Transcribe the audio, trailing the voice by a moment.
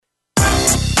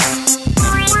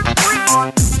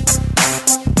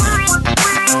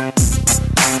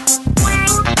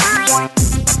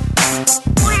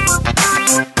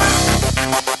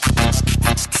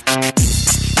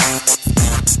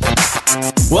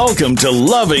Welcome to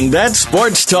Loving That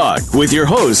Sports Talk with your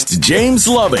host, James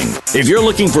Loving. If you're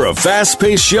looking for a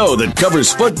fast-paced show that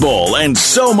covers football and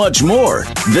so much more,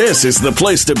 this is the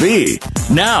place to be.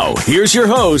 Now, here's your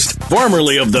host,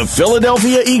 formerly of the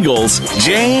Philadelphia Eagles,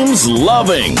 James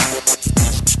Loving.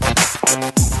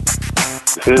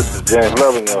 This is James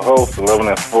Loving, your host of Loving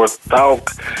That Sports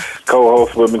Talk.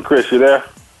 Co-host with me, Chris, you there?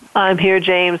 I'm here,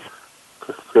 James.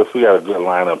 Chris, we got a good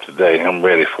lineup today. I'm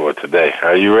ready for it today.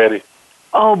 Are you ready?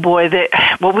 Oh, boy. They've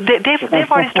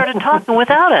already started talking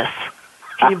without us.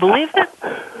 Can you believe it?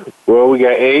 Well, we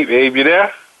got Abe. Abe, you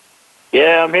there?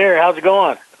 Yeah, I'm here. How's it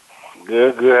going?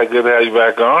 Good to have you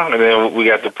back on. And then we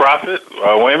got the Prophet.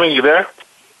 Wayman, you there?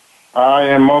 I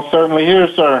am most certainly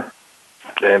here, sir.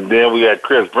 And then we got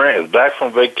Chris. Brent is back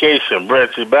from vacation.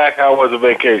 Brent, you back? How was the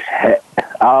vacation?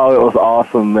 Oh, it was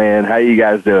awesome, man. How you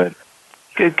guys doing?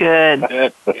 Good.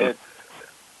 Good.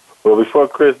 Well, before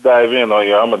Chris dive in on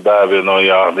y'all, I'm going to dive in on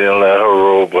y'all, then let her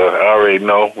roll. But I already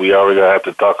know we already going to have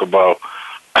to talk about,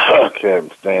 I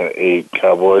can't stand Abe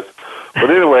Cowboys.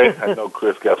 But anyway, I know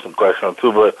Chris got some questions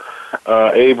too. But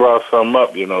Abe brought something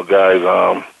up, guys.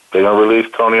 They're going to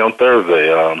release Tony on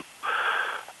Thursday.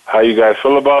 How you guys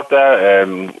feel about that?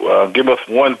 And give us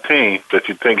one team that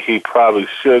you think he probably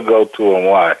should go to and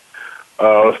why.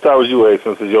 Let's start with you, Abe,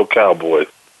 since it's your Cowboys.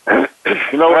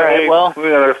 You know what, Abe? Well,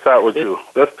 Let's start with you.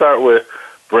 Let's start with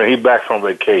Brent. He's back from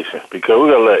vacation because we're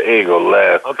going to let Abe go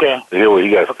last okay. to hear what he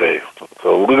got to say.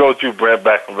 So we go with you, Brent,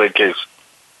 back from vacation.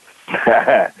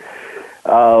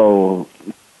 Oh,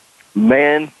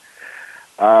 man.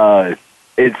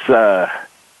 It's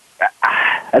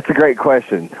that's a great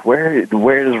question. Where does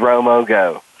Romo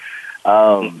go?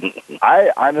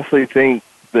 I honestly think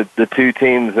that the two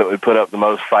teams that would put up the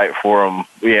most fight for him,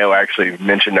 actually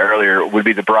mentioned earlier, would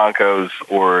be the Broncos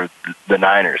or the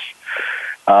Niners.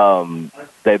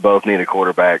 They both need a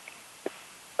quarterback.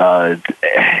 And,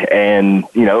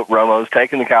 Romo's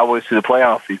taken the Cowboys to the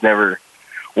playoffs. He's never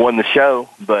won the show,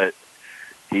 but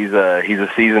he's a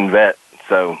seasoned vet.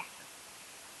 So,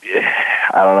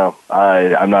 I don't know.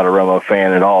 I'm not a Romo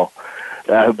fan at all.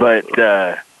 But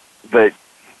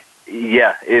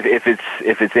yeah,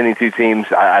 if it's any two teams,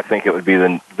 I think it would be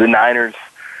the Niners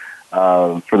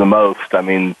for the most. I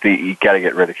mean, you got to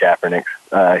get rid of Kaepernick.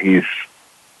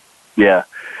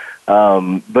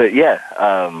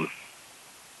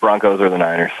 Broncos or the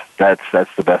Niners. That's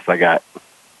the best I got.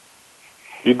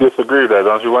 You disagree with that,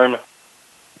 don't you, Wayman?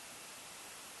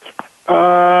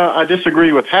 I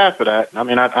disagree with half of that. I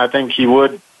mean, I think he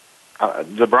would.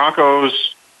 The Broncos,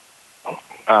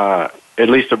 at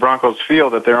least the Broncos feel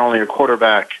that they're only a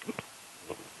quarterback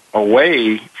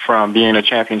away from being a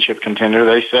championship contender.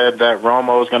 They said that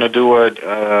Romo is going to do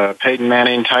a Peyton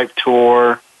Manning-type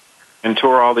tour and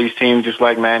tour all these teams just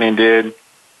like Manning did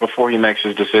before he makes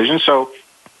his decision. So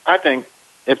I think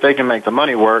if they can make the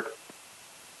money work,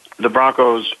 the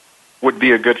Broncos would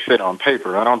be a good fit on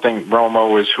paper. I don't think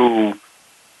Romo is who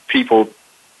people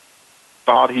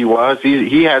thought he was.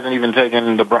 He hasn't even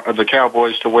taken the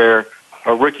Cowboys to where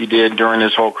a rookie did during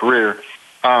his whole career.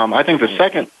 I think the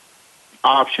second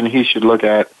option he should look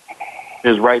at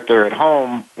is right there at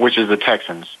home, which is the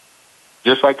Texans.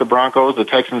 Just like the Broncos, the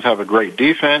Texans have a great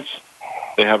defense.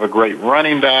 They have a great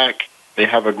running back. They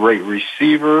have a great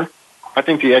receiver. I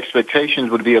think the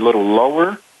expectations would be a little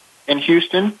lower in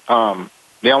Houston.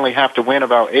 They only have to win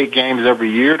about 8 games every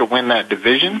year to win that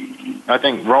division. I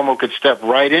think Romo could step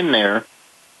right in there,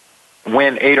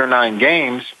 win 8 or 9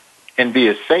 games, and be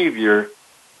a savior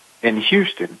in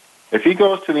Houston. If he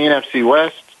goes to the NFC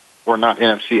West, or not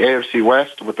NFC, AFC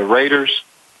West, with the Raiders,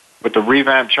 with the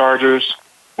revamped Chargers,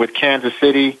 with Kansas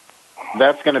City,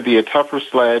 that's going to be a tougher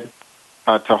sled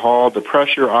to haul. The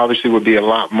pressure obviously would be a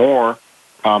lot more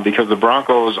because the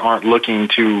Broncos aren't looking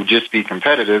to just be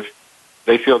competitive.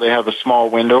 They feel they have a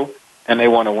small window, and they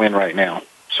want to win right now.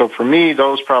 So for me,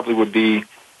 those probably would be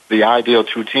the ideal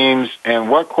two teams. And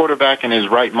what quarterback in his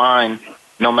right mind,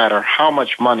 no matter how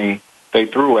much money they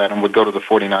threw at him, would go to the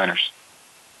 49ers?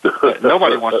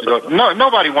 Nobody wants to go. No,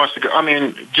 nobody wants to go. I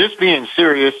mean, just being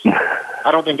serious, I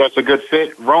don't think that's a good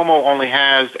fit. Romo only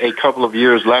has a couple of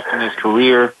years left in his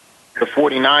career. The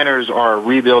 49ers are a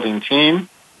rebuilding team.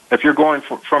 If you're going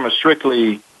from a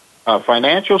strictly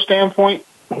financial standpoint,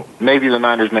 maybe the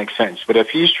Niners make sense. But if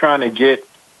he's trying to get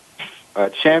a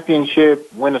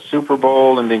championship, win a Super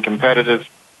Bowl, and be competitive,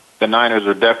 the Niners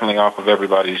are definitely off of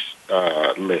everybody's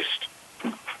list.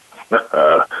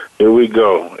 Here we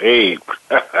go. Abe.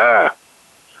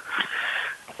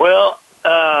 Well,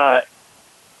 I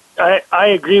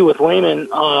agree with Wayman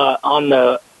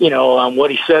on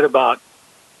what he said about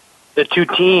the two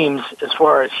teams as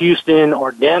far as Houston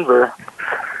or Denver.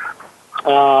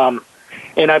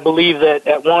 And I believe that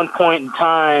at one point in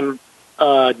time,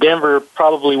 Denver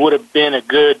probably would have been a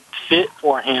good fit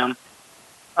for him.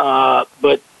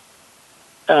 But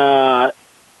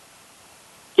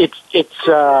it's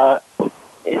kind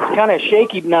of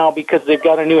shaky now because they've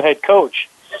got a new head coach.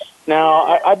 Now,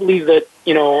 I believe that,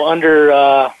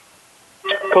 under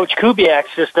Coach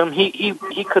Kubiak's system, he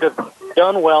could have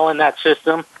done well in that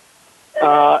system.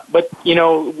 But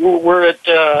we're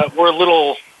a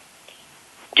little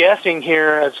guessing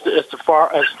here as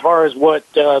far as what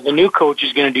the new coach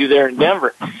is going to do there in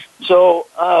Denver. So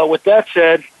with that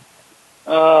said,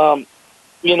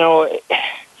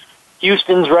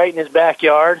 Houston's right in his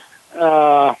backyard.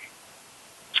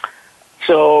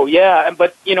 So yeah,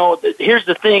 but here's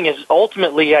the thing: is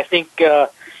ultimately, I think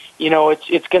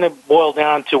it's going to boil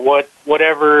down to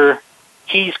whatever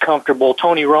he's comfortable.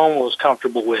 Tony Romo is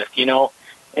comfortable with,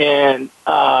 and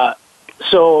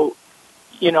so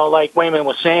like Wayman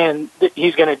was saying,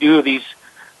 he's going to do these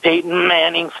Peyton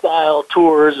Manning style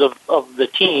tours of the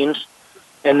teams,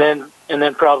 and then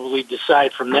probably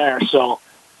decide from there. So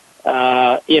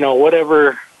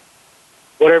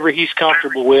whatever he's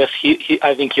comfortable with,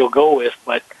 I think he'll go with.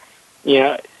 But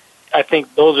I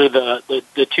think those are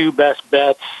the two best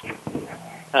bets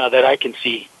that I can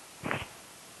see.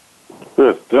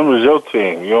 Good. Denver's your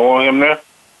team. You don't want him there?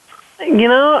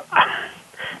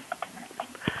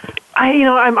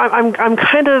 I'm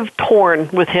kind of torn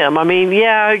with him. I mean,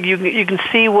 yeah, you can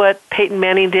see what Peyton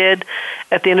Manning did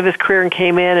at the end of his career and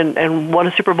came in and won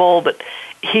a Super Bowl, but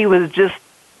he was just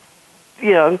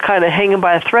kind of hanging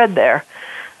by a thread there.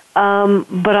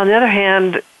 But on the other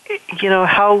hand,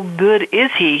 how good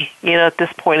is he, at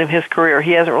this point of his career?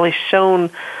 He hasn't really shown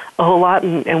a whole lot,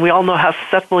 and we all know how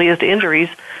susceptible he is to injuries.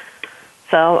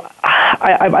 So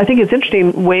I think it's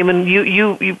interesting, Wayman,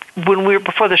 you when we were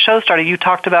before the show started, you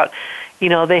talked about,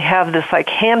 they have this like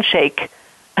handshake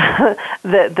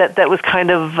that was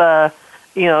kind of,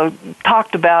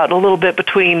 talked about a little bit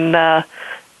between Elway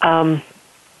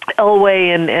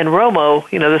and Romo,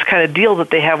 this kind of deal that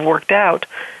they have worked out.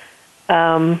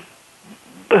 But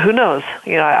who knows?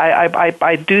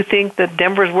 I do think that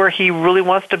Denver's where he really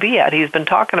wants to be at. He's been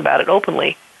talking about it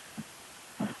openly.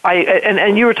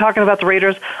 And you were talking about the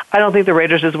Raiders. I don't think the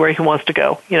Raiders is where he wants to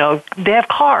go. They have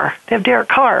Carr. They have Derek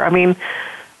Carr. I mean,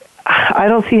 I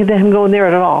don't see him going there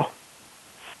at all.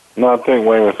 No, I think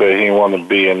Wayman said he want to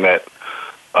be in that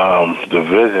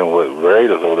division with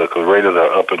Raiders over there because Raiders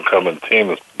are up-and-coming team.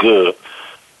 It's good.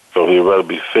 So he'd rather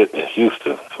be fit in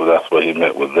Houston. So that's what he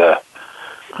meant with that.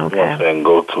 Okay. You know what I'm saying?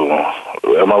 Go to him.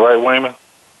 Am I right, Wayman?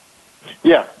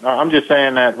 Yeah. No, I'm just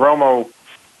saying that Romo,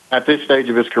 at this stage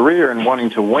of his career and wanting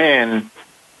to win,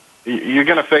 you're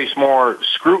going to face more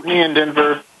scrutiny in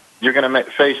Denver. You're going to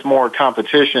face more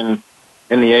competition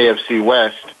in the AFC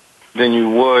West than you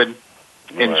would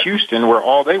in Houston, where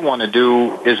all they want to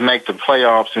do is make the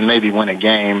playoffs and maybe win a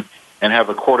game and have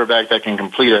a quarterback that can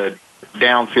complete a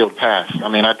downfield pass. I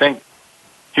mean, I think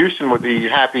Houston would be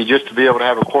happy just to be able to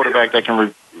have a quarterback that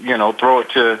can, throw it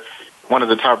to one of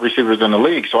the top receivers in the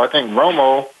league. So I think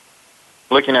Romo,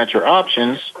 looking at your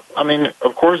options, I mean,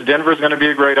 of course, Denver's going to be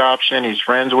a great option. He's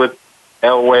friends with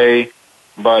Elway,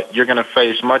 but you're going to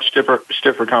face much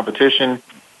stiffer competition.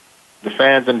 The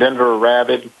fans in Denver are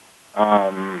rabid.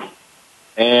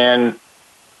 And,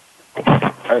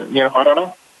 I don't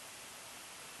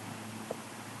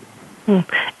know.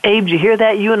 Abe, did you hear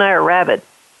that? You and I are rabid.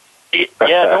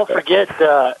 Yeah, don't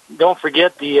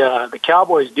forget the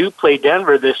Cowboys do play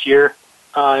Denver this year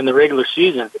in the regular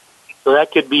season. So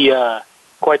that could be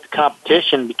quite the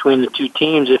competition between the two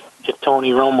teams if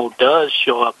Tony Romo does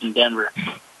show up in Denver.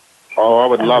 Oh, I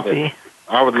would love it.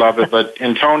 I would love it. But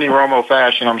in Tony Romo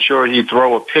fashion, I'm sure he'd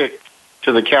throw a pick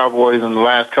to the Cowboys in the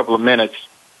last couple of minutes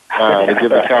to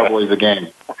give the Cowboys a game.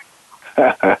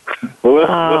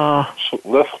 Well,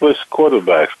 let's switch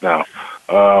quarterbacks now.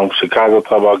 Chicago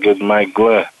talk about getting Mike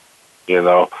Glenn.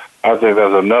 I think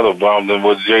that's another bomb than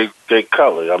with Jay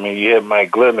Cutler. I mean, you had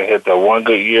Mike Glenn that hit that one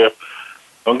good year.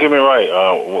 Don't get me right.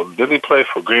 Didn't he play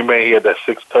for Green Bay? He had that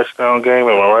 6-touchdown game.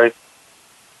 Am I right?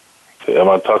 Am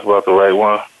I talking about the right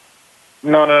one?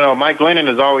 No. Mike Glennon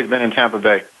has always been in Tampa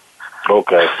Bay.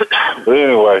 Okay. But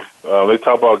anyway, they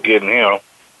talk about getting him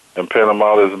and paying him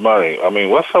all his money. I mean,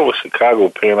 what's up with Chicago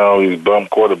paying all these bum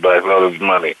quarterbacks all this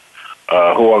money?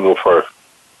 Who want to go first?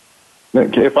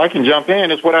 If I can jump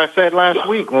in, it's what I said last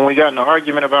week when we got in an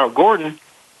argument about Gordon.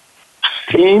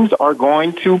 Teams are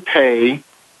going to pay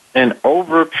and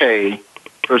overpay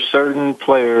for certain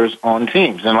players on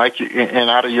teams, and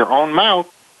out of your own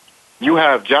mouth, you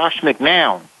have Josh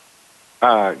McNown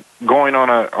going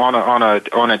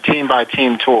on a team by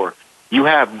team tour. You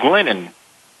have Glennon,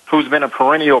 who's been a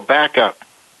perennial backup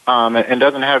and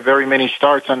doesn't have very many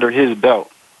starts under his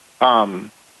belt.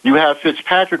 You have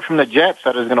Fitzpatrick from the Jets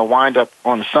that is going to wind up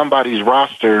on somebody's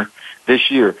roster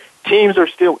this year. Teams are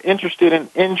still interested and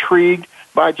intrigued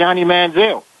by Johnny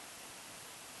Manziel.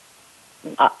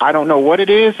 I don't know what it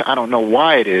is. I don't know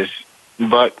why it is.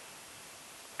 But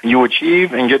you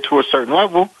achieve and get to a certain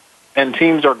level, and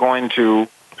teams are going to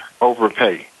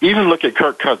overpay. Even look at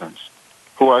Kirk Cousins,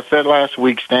 who I said last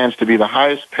week stands to be the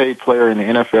highest paid player in the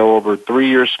NFL over a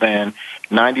 3-year span,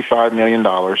 $95 million.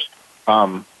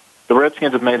 The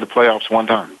Redskins have made the playoffs one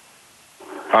time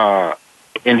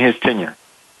in his tenure.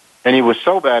 And he was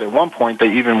so bad at one point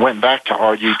they even went back to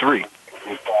RG3.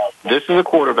 This is a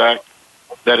quarterback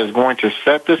that is going to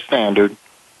set the standard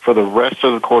for the rest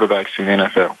of the quarterbacks in the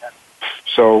NFL.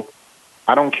 So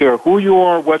I don't care who you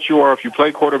are, what you are. If you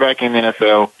play quarterback in the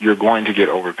NFL, you're going to get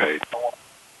overpaid.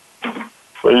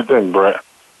 What do you think, Brent?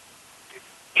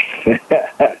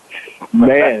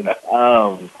 Man,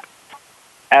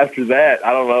 after that,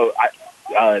 I don't know.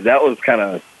 That was kind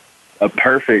of a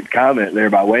perfect comment there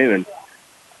by Wayman.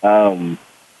 The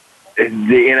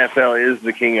NFL is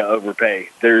the king of overpay.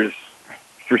 For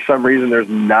some reason, there's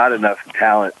not enough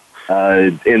talent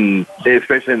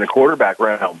especially in the quarterback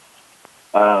realm.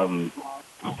 And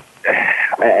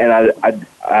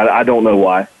I don't know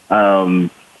why.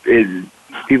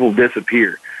 People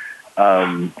disappear.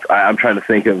 I'm trying to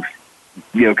think of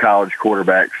college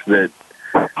quarterbacks that.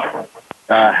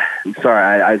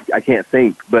 Sorry, I can't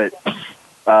think, but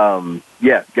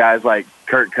guys like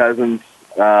Kirk Cousins,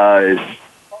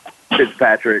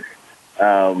 Fitzpatrick,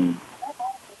 even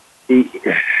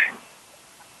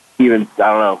I don't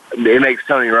know. It makes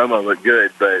Tony Romo look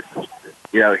good, but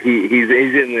he's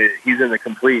in the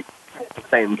complete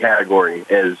same category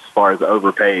as far as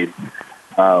overpaid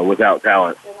without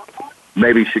talent.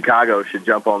 Maybe Chicago should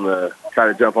try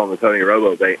to jump on the Tony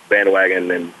Romo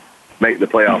bandwagon and make the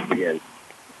playoffs again.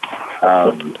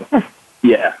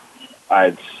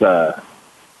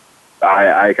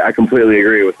 I completely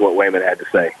agree with what Wayman had to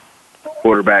say.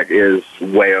 Quarterback is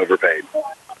way overpaid.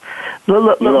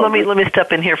 Let me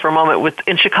step in here for a moment.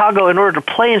 In Chicago, in order to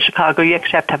play in Chicago, you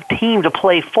actually have to have a team to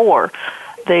play for.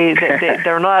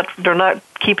 They're not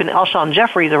keeping Alshon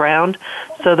Jeffries around,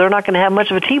 so they're not going to have much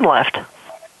of a team left.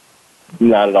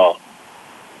 Not at all.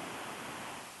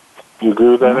 You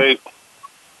agree with that, Nate?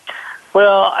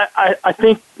 Well, I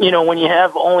think when you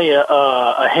have only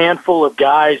a handful of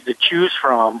guys to choose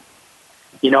from,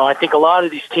 I think a lot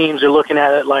of these teams are looking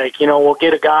at it like, we'll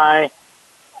get a guy.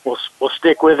 We'll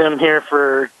stick with him here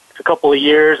for a couple of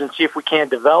years and see if we can't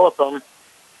develop him.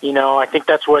 I think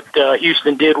that's what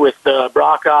Houston did with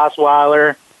Brock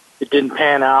Osweiler. It didn't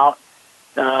pan out.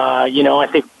 I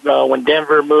think when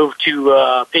Denver moved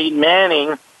to Peyton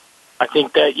Manning, I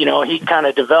think that he kind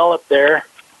of developed there.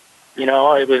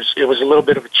 It was a little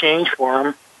bit of a change for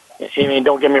him. I mean,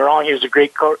 don't get me wrong; he was a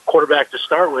great quarterback to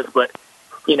start with, but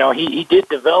he did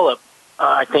develop.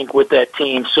 I think with that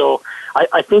team, so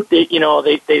I think that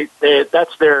they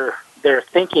that's their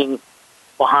thinking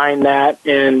behind that,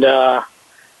 and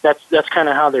that's kind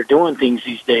of how they're doing things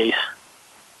these days.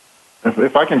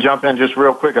 If I can jump in just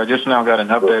real quick, I just now got an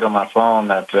update on my phone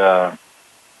that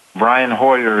Brian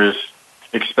Hoyer is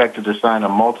expected to sign a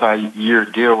multi-year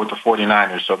deal with the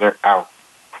 49ers, so they're out.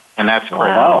 And that's great.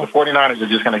 Wow. The 49ers are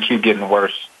just going to keep getting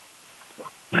worse.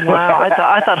 Wow,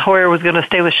 I thought Hoyer was going to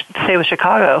stay with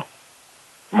Chicago.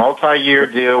 Multi-year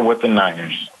deal with the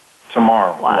Niners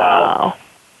tomorrow. Wow.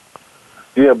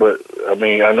 Yeah, but I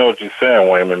mean, I know what you're saying,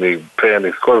 Wayman. They paying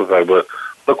these quarterbacks, but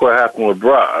look what happened with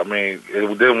Brock. I mean,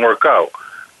 it didn't work out.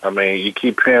 I mean, you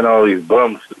keep paying all these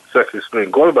bums, second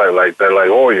string quarterback like that, like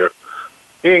Hoyer.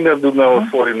 He ain't gonna do nothing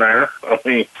with 49ers. I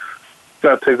mean, you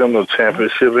gotta take them to the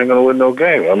championship. Ain't gonna win no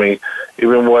game. I mean,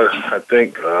 even what I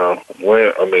think,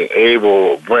 Abe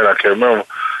or Brent, I can't remember,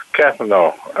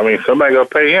 Casanova. I mean, somebody gonna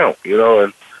pay him,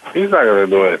 and he's not gonna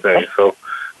do anything. So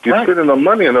you're spending the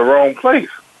money in the wrong place.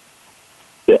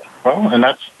 Yeah. Well, and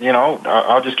that's,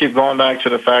 I'll just keep going back to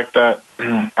the fact that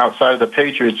outside of the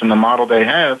Patriots and the model they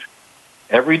have,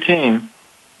 every team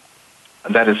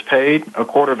that has paid a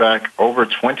quarterback over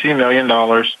 $20 million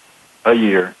a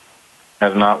year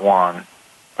has not won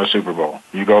a Super Bowl.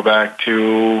 You go back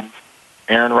to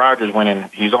Aaron Rodgers winning.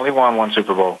 He's only won one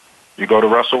Super Bowl. You go to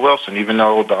Russell Wilson, even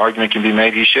though the argument can be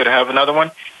made he should have another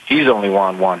one, he's only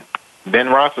won one. Ben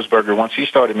Roethlisberger, once he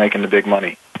started making the big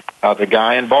money. The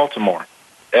guy in Baltimore.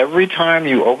 Every time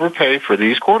you overpay for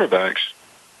these quarterbacks,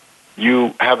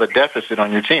 you have a deficit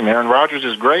on your team. Aaron Rodgers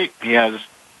is great. He has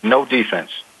no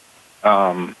defense.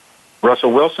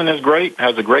 Russell Wilson is great,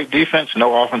 has a great defense,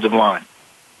 no offensive line.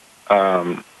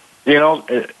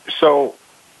 So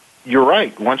you're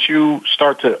right. Once you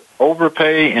start to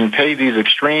overpay and pay these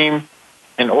extreme,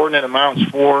 inordinate amounts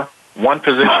for one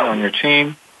position on your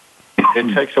team,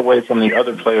 it takes away from the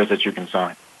other players that you can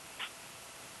sign.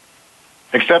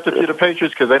 Except if you're the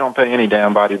Patriots, because they don't pay any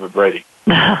damn body but Brady.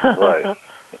 Right.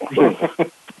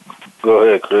 Go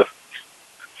ahead, Chris.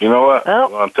 You know what? Oh. We're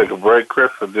going to take a break,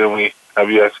 Chris, and then we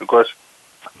have you ask a question.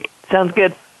 Sounds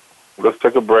good. Let's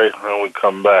take a break, and then we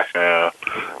come back, and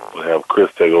we'll have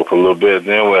Chris take over for a little bit.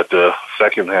 Then we're at the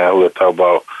second half. We'll talk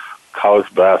about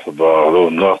college basketball, little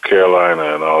North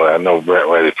Carolina and all that. I know Brett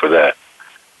ready for that.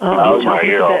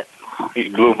 He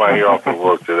blew my ear off at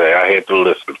work today. I had to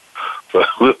listen. So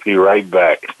we'll be right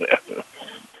back.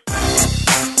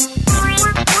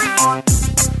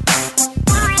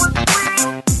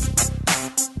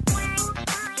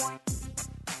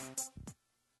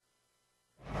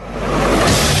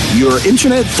 Your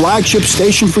internet flagship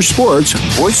station for sports,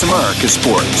 Voice America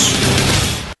Sports.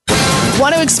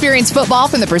 Want to experience football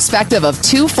from the perspective of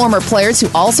two former players who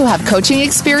also have coaching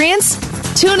experience?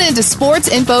 Tune in to Sports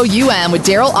Info UM with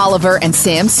Daryl Oliver and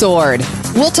Sam Sword.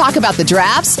 We'll talk about the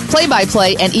drafts,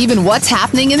 play-by-play, and even what's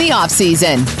happening in the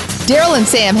offseason. Daryl and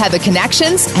Sam have the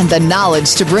connections and the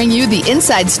knowledge to bring you the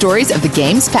inside stories of the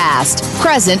game's past,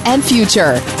 present, and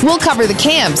future. We'll cover the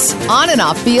camps, on and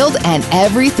off field, and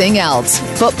everything else,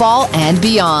 football and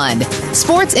beyond.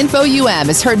 Sports Info UM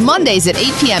is heard Mondays at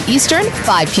 8 p.m. Eastern,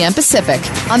 5 p.m. Pacific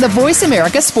on the Voice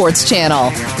America Sports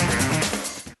Channel.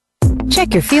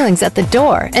 Check your feelings at the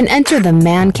door and enter the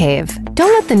Man Cave.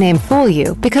 Don't let the name fool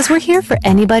you, because we're here for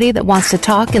anybody that wants to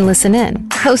talk and listen in.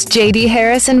 Host J.D.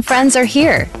 Harris and friends are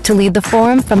here to lead the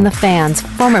forum from the fans,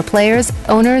 former players,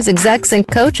 owners, execs, and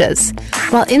coaches.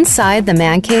 While inside the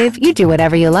Man Cave, you do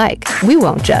whatever you like. We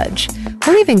won't judge.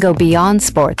 We'll even go beyond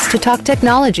sports to talk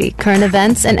technology, current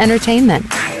events, and entertainment.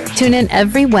 Tune in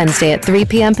every Wednesday at 3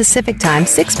 p.m. Pacific Time,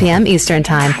 6 p.m. Eastern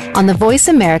Time on the Voice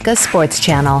America Sports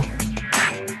Channel.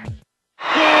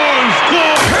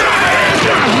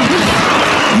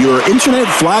 Your internet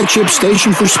flagship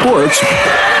station for sports,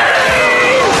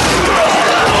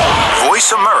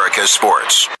 Voice America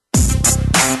Sports.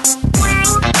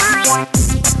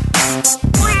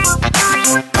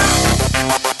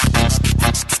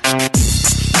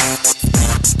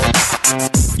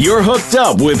 You're hooked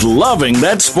up with Loving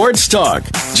That Sports Talk.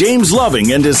 James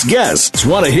Loving and his guests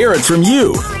want to hear it from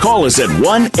you. Call us at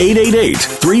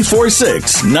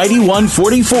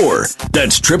 1-888-346-9144.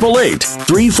 That's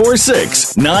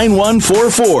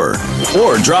 888-346-9144.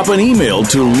 Or drop an email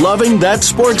to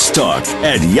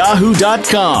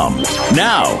lovingthatsportstalk@yahoo.com.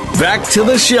 Now, back to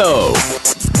the show.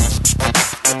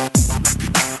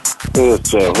 Yes,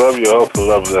 James. Love you. Also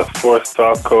love that Sports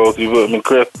Talk. Coach, you with me,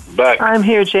 Chris? Back. I'm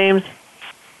here, James.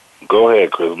 Go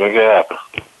ahead, Chris. Make it happen.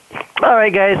 All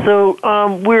right, guys. So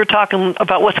we were talking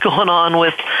about what's going on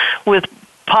with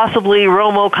possibly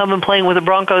Romo coming playing with the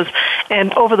Broncos,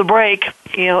 and over the break,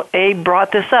 Abe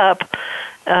brought this up.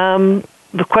 The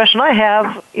question I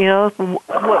have,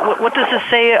 what does this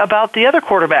say about the other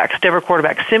quarterbacks, Denver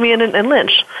quarterbacks, Simeon and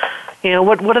Lynch?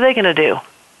 What are they going to do?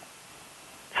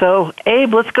 So,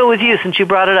 Abe, let's go with you since you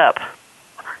brought it up.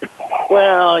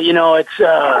 Well,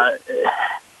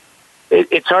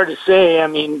 it's hard to say. I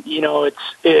mean,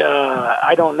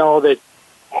 I don't know that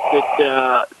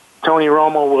Tony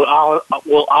Romo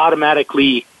will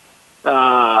automatically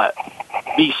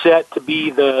be set to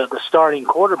be the starting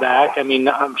quarterback. I mean,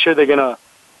 I'm sure they're gonna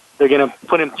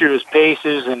put him through his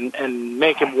paces and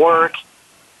make him work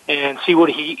and see what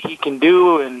he can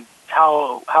do and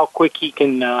how quick he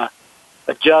can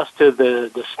adjust to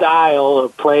the style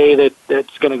of play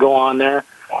that's going to go on there.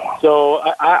 So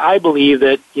I believe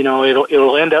that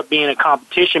it'll end up being a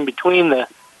competition between the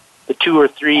two or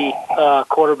three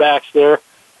quarterbacks there,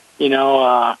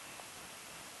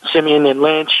 Simeon and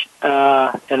Lynch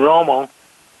and Romo.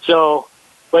 So,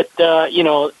 but that's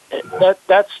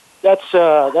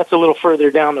a little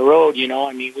further down the road.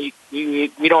 I mean, we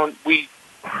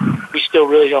still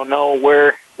really don't know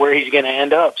where he's going to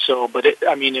end up. So, but if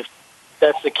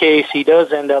that's the case, he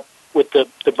does end up with the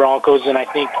Broncos, and I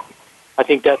think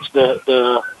that's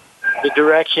the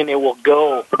direction it will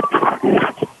go.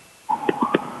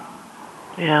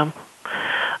 Yeah.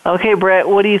 Okay, Brett,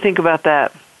 what do you think about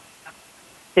that?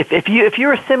 If you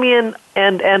were Simeon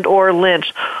and or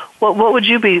Lynch, what would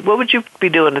you be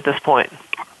doing at this point?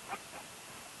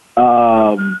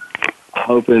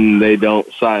 Hoping they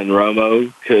don't sign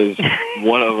Romo, because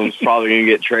one of them's probably going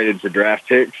to get traded for draft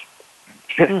picks.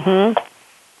 Mm-hmm.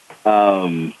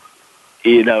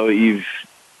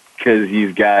 Because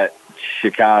you've got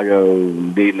Chicago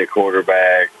needing a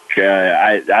quarterback,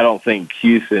 I don't think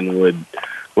Houston would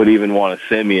even want a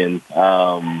Simeon.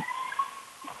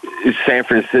 San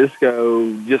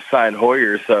Francisco just signed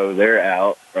Hoyer, so they're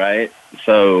out, right?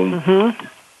 So,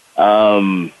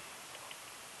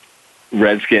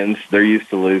 Redskins, they're used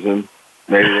to losing.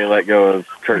 Maybe they let go of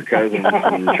Kirk Cousins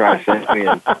and try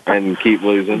Simeon and keep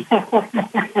losing.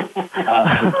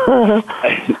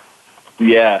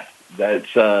 Yeah,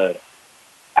 that's.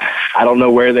 I don't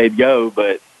know where they'd go,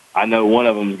 but I know one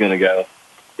of them's going to go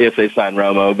if they sign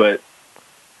Romo. But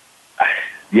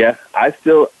yeah, I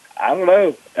don't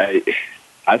know.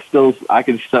 I still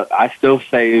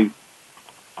say,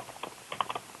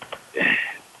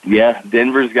 yeah,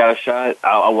 Denver's got a shot.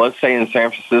 I was saying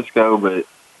San Francisco, but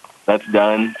that's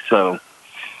done. So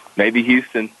maybe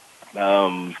Houston,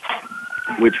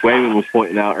 which Wayman was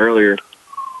pointing out earlier.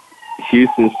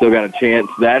 Houston's still got a chance.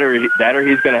 That or he's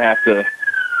going to have to.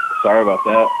 Sorry about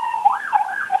that.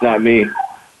 It's not me.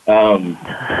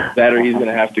 That or he's going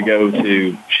to have to go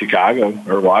to Chicago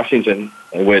or Washington,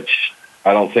 which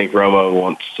I don't think Romo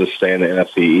wants to stay in the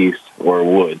NFC East or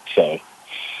would. So,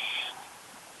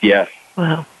 yeah.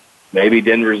 Wow. Maybe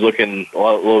Denver's looking a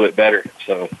little bit better.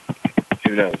 So,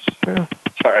 who knows? Yeah.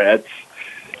 Sorry,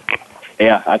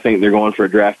 I think they're going for a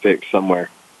draft pick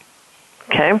somewhere.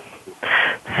 Okay.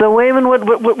 So, Wayman, what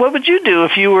would you do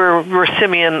if you were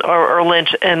Simeon or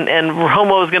Lynch and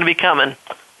Romo was going to be coming?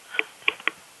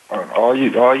 All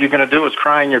you're going to do is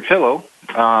cry in your pillow,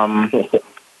 and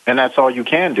that's all you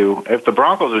can do. If the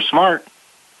Broncos are smart,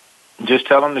 just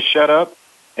tell them to shut up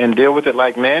and deal with it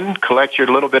like men, collect your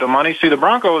little bit of money. See, the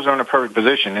Broncos are in a perfect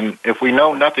position, and if we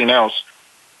know nothing else,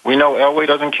 we know Elway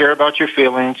doesn't care about your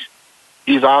feelings.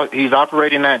 He's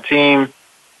operating that team,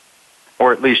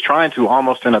 or at least trying to,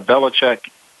 almost in a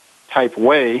Belichick-type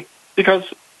way, because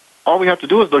all we have to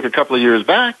do is look a couple of years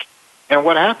back, and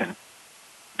what happened?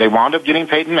 They wound up getting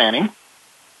Peyton Manning.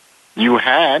 You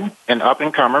had an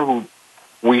up-and-comer who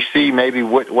we see maybe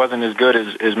wasn't as good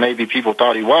as maybe people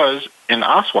thought he was in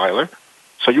Osweiler.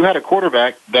 So you had a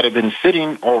quarterback that had been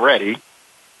sitting already.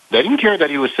 They didn't care that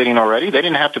he was sitting already. They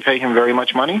didn't have to pay him very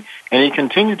much money, and he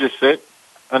continued to sit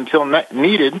until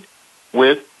needed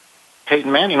with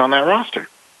Peyton Manning on that roster.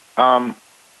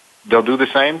 They'll do the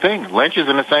same thing. Lynch is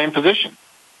in the same position.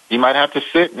 He might have to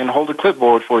sit and hold a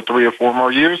clipboard for 3 or 4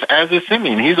 more years, as is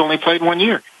Simeon. He's only played 1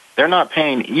 year. They're not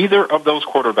paying either of those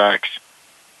quarterbacks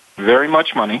very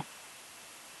much money.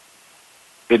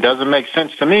 It doesn't make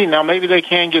sense to me. Now, maybe they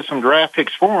can get some draft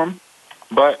picks for him,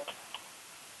 but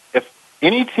if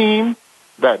any team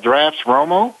that drafts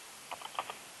Romo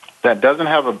that doesn't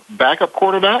have a backup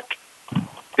quarterback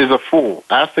is a fool.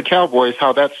 Ask the Cowboys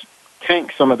how that's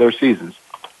tanked some of their seasons.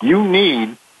 You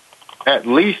need at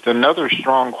least another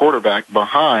strong quarterback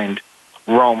behind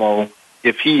Romo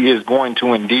if he is going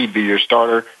to indeed be your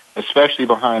starter, especially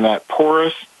behind that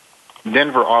porous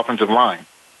Denver offensive line.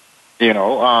 You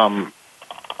know,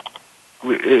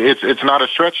 it's not a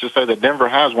stretch to say that Denver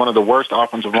has one of the worst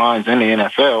offensive lines in the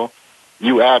NFL.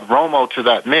 You add Romo to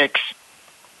that mix,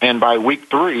 and by week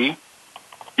 3,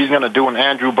 he's going to do an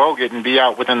Andrew Bogut and be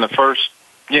out within the first,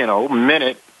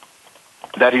 minute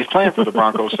that he's playing for the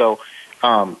Broncos. So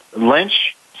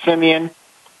Lynch, Simeon,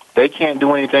 they can't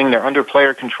do anything. They're under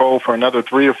player control for another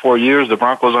 3 or 4 years. The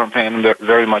Broncos aren't paying them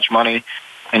very much money,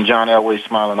 and John Elway's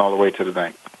smiling all the way to the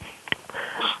bank.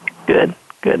 Good.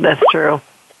 That's true.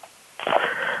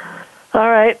 All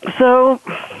right, so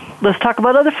let's talk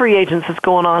about other free agents that's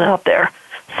going on out there.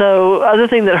 So, other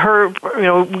thing that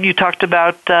you talked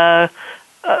about the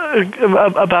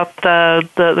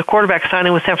quarterback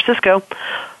signing with San Francisco.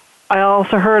 I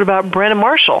also heard about Brandon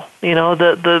Marshall.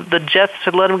 The Jets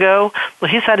had let him go.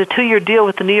 Well, he signed a 2-year deal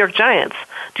with the New York Giants.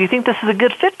 Do you think this is a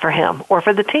good fit for him, or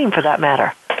for the team, for that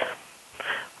matter?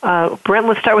 Brent,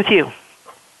 let's start with you.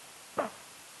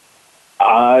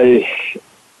 I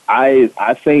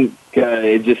think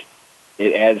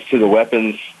it adds to the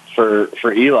weapons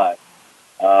for Eli.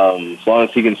 As long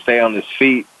as he can stay on his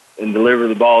feet and deliver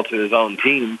the ball to his own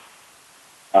team.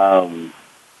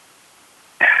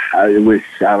 I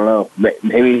don't know,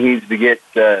 maybe he needs to get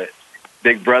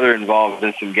Big Brother involved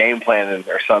in some game planning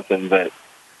or something, but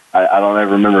I don't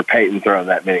ever remember Peyton throwing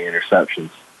that many interceptions.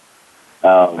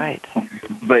 Right.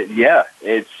 But yeah,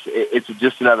 it's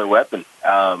just another weapon.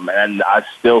 And I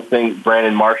still think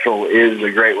Brandon Marshall is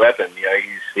a great weapon.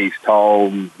 He's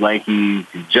tall, lanky, he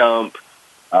can jump.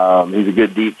 He's a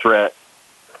good deep threat.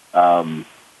 As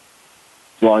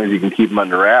long as you can keep him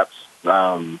under wraps.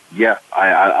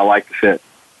 I like the fit.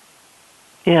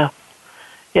 Yeah.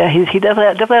 Yeah, he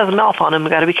definitely has a mouth on him. We've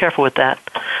got to be careful with that.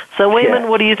 So, Wayman,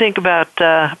 what do you think about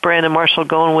Brandon Marshall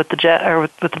going with the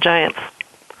Giants?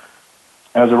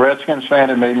 As a Redskins fan,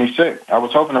 it made me sick. I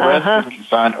was hoping the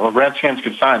Redskins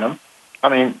could sign him. I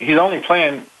mean, he's only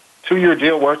playing 2-year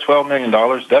deal worth $12 million.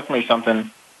 Definitely something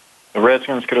the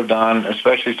Redskins could have done,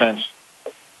 especially since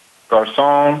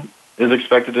Garcon is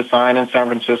expected to sign in San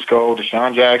Francisco.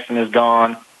 Deshaun Jackson is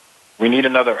gone. We need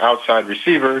another outside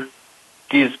receiver.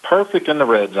 He's perfect in the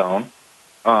red zone.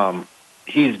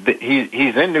 He's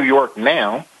in New York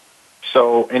now,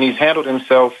 and he's handled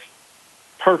himself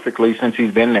perfectly since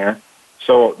he's been there.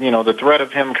 So, the threat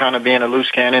of him kind of being a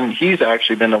loose cannon, he's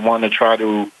actually been the one to try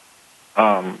to,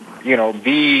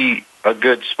 be a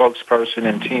good spokesperson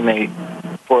and teammate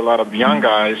for a lot of young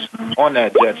guys on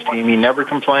that Jets team. He never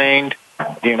complained.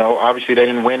 Obviously they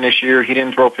didn't win this year. He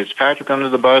didn't throw Fitzpatrick under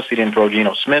the bus. He didn't throw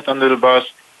Geno Smith under the bus.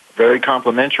 Very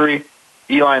complimentary.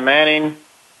 Eli Manning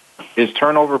is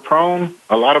turnover prone.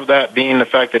 A lot of that being the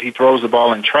fact that he throws the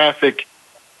ball in traffic,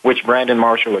 which Brandon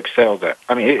Marshall excels at.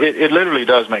 I mean, it literally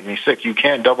does make me sick. You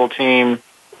can't double team,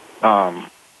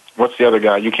 what's the other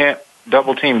guy? You can't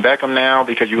double team Beckham now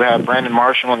because you have Brandon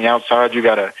Marshall on the outside. You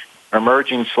got a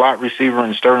emerging slot receiver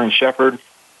in Sterling Shepard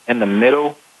in the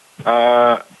middle.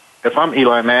 If I'm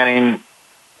Eli Manning,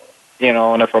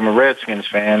 and if I'm a Redskins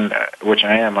fan, which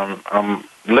I am, I'm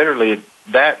literally,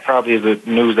 that probably is the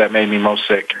news that made me most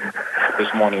sick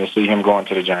this morning, to see him going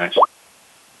to the Giants.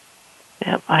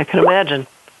 Yeah, I can imagine.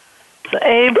 So,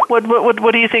 Abe,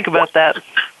 what do you think about that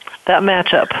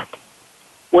matchup?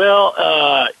 Well,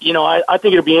 I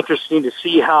think it'll be interesting to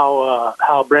see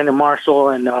how Brandon Marshall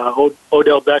and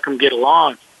Odell Beckham get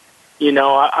along.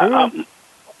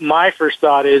 My first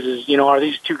thought is are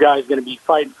these two guys going to be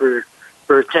fighting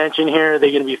for attention here? Are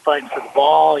they going to be fighting for the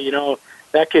ball?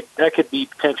 That could be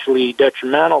potentially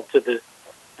detrimental to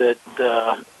the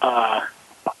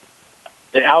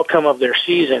outcome of their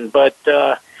season. But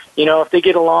if they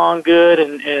get along good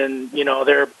and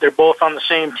they're both on the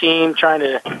same team trying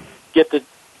to get the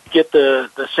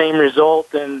same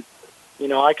result, then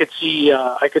I could see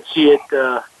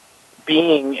it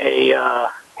being a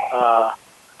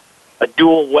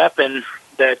dual weapon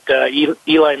that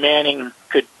Eli Manning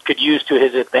could use to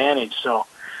his advantage. So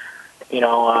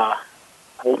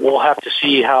we'll have to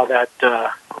see how that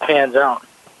pans out.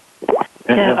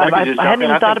 Yeah, I hadn't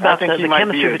even thought about the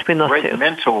chemistry between those two. Great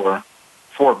mentor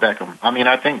for Beckham. I mean,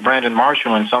 I think Brandon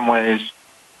Marshall in some ways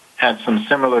had some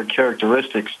similar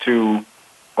characteristics to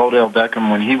Odell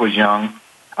Beckham when he was young.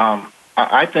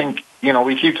 I think,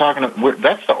 we keep talking,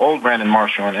 that's the old Brandon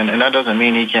Marshall, and that doesn't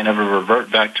mean he can't ever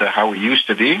revert back to how he used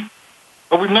to be.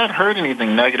 But we've not heard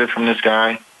anything negative from this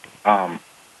guy.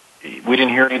 We didn't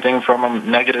hear anything from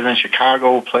him negative in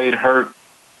Chicago, played hurt,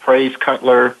 praised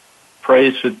Cutler,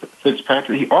 praised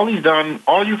Fitzpatrick. All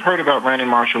you've heard about Brandon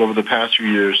Marshall over the past few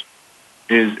years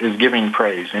is giving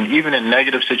praise. And even in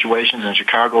negative situations in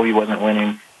Chicago, he wasn't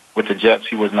winning. With the Jets,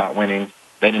 he was not winning.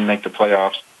 They didn't make the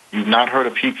playoffs. You've not heard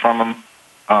a peep from him.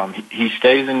 He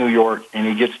stays in New York, and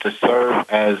he gets to serve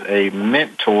as a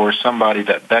mentor, somebody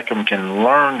that Beckham can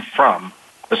learn from,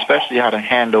 especially how to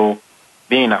handle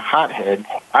being a hothead.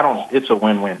 It's a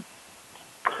win-win.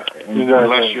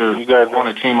 Unless you're on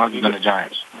a team other than the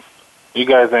Giants. You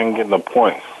guys ain't getting the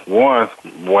point. One,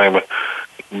 Wayman,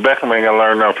 Beckham ain't going to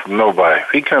learn nothing from nobody. If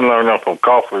he can't learn nothing from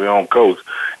Coughlin, the own coach,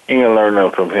 he ain't going to learn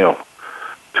nothing from him.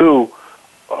 Two,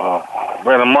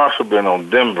 Brandon Marshall been on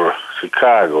Denver,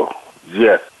 Chicago,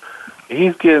 Jets.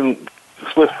 He's getting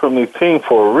switched from these teams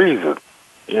for a reason.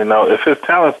 If his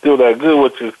talent's still that good,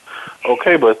 which is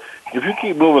okay, but if you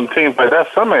keep moving teams like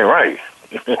that, something ain't right.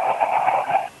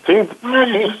 teams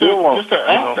still want just an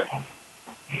asset.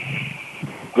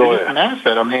 Go ahead. An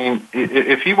asset. I mean,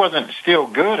 if he wasn't still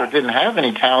good or didn't have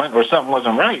any talent or something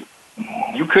wasn't right,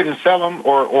 you couldn't sell him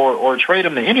or trade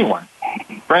him to anyone.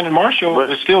 Brandon Marshall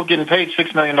is still getting paid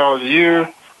 $6 million a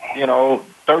year,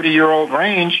 30-year-old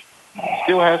range,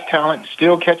 still has talent,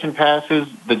 still catching passes.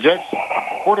 The Jets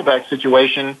quarterback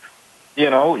situation,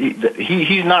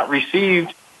 he's not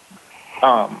received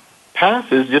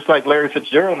passes just like Larry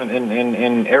Fitzgerald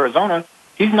in Arizona.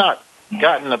 He's not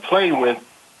gotten to play with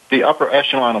the upper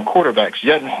echelon of quarterbacks,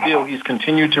 yet and still he's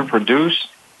continued to produce.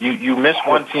 You miss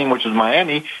one team, which is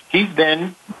Miami. He's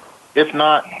been, if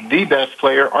not the best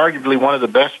player, arguably one of the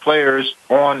best players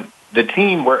on the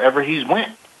team wherever he's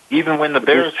went, even when the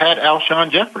Bears had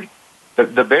Alshon Jeffrey.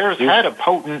 The Bears had a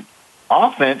potent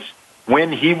offense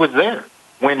when he was there.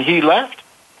 When he left,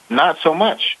 not so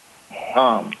much.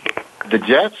 The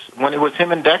Jets, when it was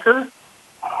him and Decker,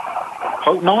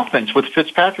 potent offense with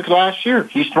Fitzpatrick last year.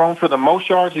 He's thrown for the most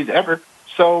yards he's ever.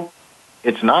 So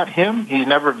it's not him. He's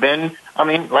never been. I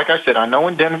mean, like I said, I know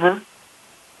in Denver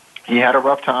he had a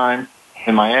rough time.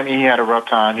 In Miami, he had a rough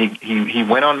time. He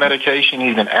went on medication.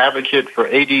 He's an advocate for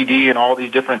ADD and all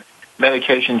these different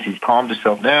medications. He's calmed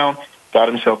himself down, got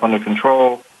himself under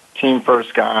control, team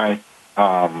first guy,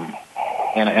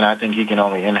 and I think he can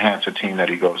only enhance a team that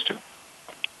he goes to.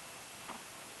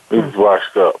 He's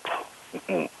washed up.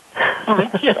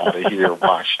 Get out of here,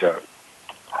 washed up.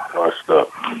 Washed up.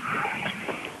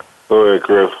 Go ahead,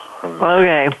 Chris.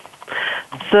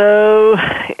 So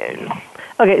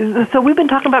we've been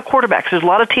talking about quarterbacks. There's a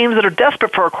lot of teams that are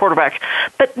desperate for a quarterback,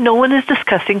 but no one is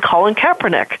discussing Colin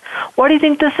Kaepernick. Why do you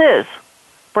think this is?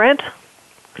 Brent?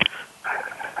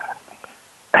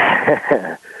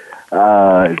 Yeah,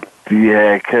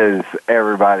 because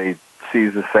everybody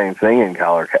sees the same thing in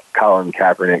Colin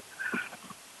Kaepernick.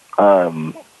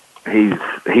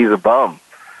 He's a bum.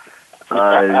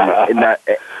 Not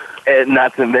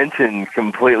to mention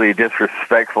completely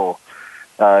disrespectful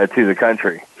to the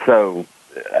country. So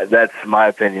that's my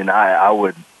opinion. I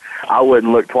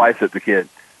wouldn't look twice at the kid.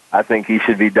 I think he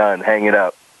should be done. Hang it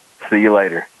up. See you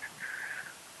later.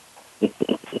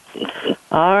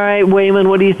 All right, Wayman,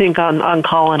 what do you think on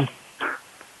Colin?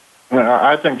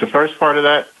 I think the first part of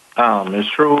that is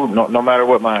true. No matter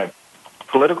what my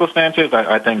political stance is,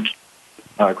 I think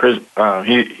Chris,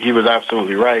 he was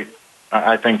absolutely right.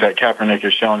 I think that Kaepernick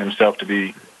has shown himself to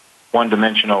be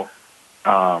one-dimensional,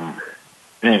 and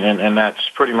that's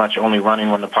pretty much only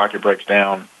running when the pocket breaks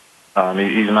down.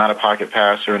 He's not a pocket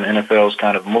passer, and the NFL's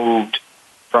kind of moved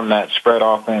from that spread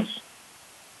offense.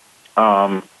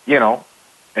 And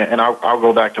I'll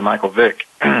go back to Michael Vick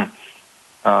and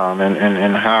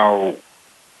how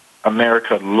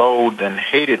America loathed and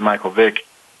hated Michael Vick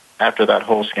after that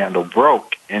whole scandal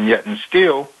broke, and yet and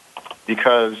still,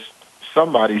 because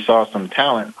somebody saw some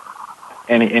talent,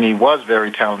 and he was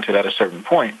very talented at a certain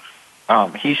point,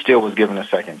 he still was given a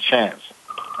second chance.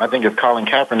 I think if Colin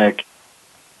Kaepernick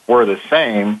were the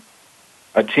same,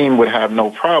 a team would have no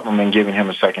problem in giving him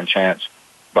a second chance.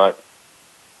 But,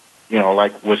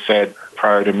 like was said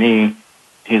prior to me,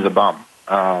 he's a bum.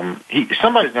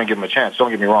 Somebody's going to give him a chance,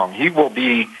 don't get me wrong. He will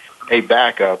be a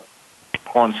backup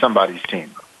on somebody's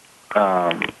team.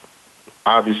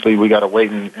 Obviously, we got to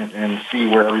wait and see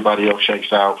where everybody else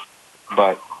shakes out,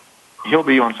 but he'll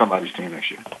be on somebody's team next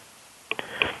year.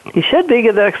 He should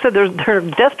be. Like I said, they're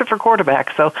desperate for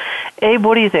quarterbacks. So, Abe,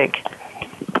 what do you think?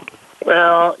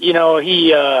 Well,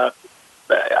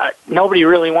 nobody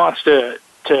really wants to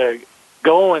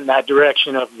go in that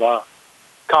direction of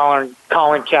Colin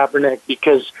Kaepernick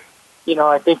because,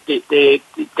 I think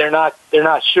they're not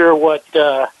sure what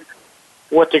they're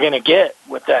going to get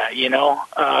with that.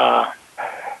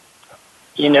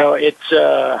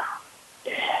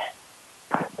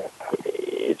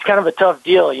 It's kind of a tough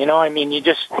deal. You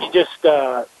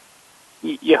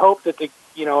hope that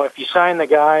if you sign the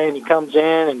guy and he comes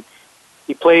in and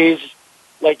he plays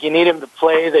like you need him to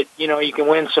play, that you can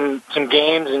win some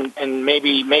games and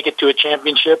maybe make it to a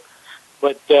championship.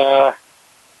 But that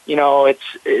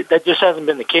just hasn't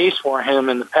been the case for him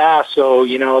in the past. So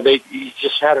he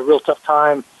just had a real tough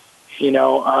time.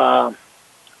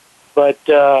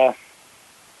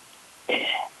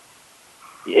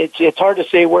 It's hard to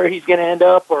say where he's going to end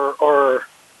up or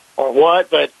what.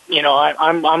 But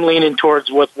I'm leaning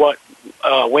towards what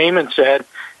Wayman said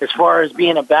as far as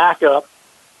being a backup.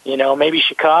 Maybe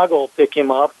Chicago will pick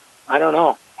him up. I don't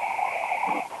know.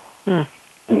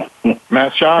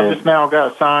 Matt Schaub just now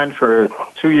got signed for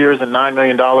 2 years and $9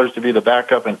 million to be the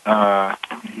backup in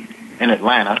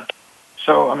Atlanta.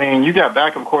 So, you got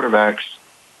backup quarterbacks,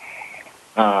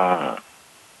 $9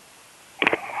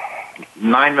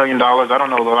 million. I don't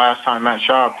know the last time Matt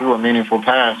Schaub threw a meaningful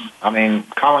pass. Colin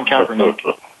Kaepernick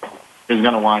is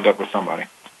going to wind up with somebody.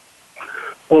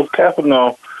 Well,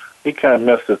 Kaepernick, he kind of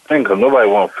messed his thing because nobody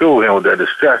wants to fuel him with that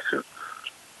distraction.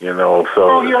 So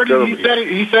he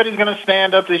said he's going to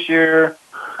stand up this year.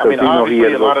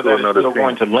 Obviously a lot of that is still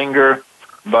going to linger,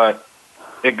 but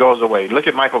it goes away. Look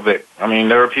at Michael Vick.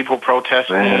 There are people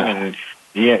protesting and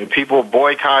people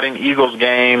boycotting Eagles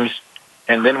games,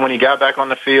 and then when he got back on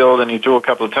the field and he threw a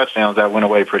couple of touchdowns, that went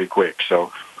away pretty quick.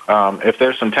 So if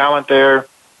there's some talent there,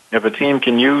 if a team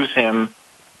can use him,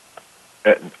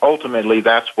 ultimately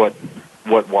that's what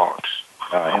walks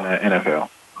in the NFL.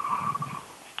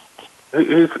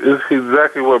 It's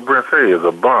exactly what Brent said. He's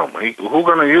a bum. Who's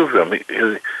going to use him?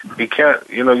 He can't.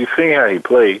 You see how he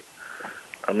played.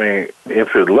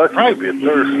 If you're lucky, he'll be a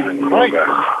third string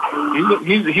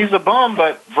quarterback. He's a bum,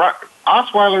 but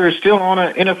Osweiler is still on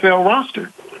an NFL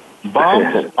roster.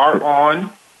 Bums are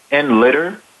on and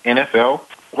litter NFL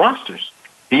rosters.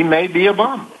 He may be a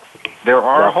bum. There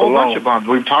are a whole bunch of bums.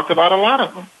 We've talked about a lot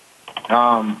of them.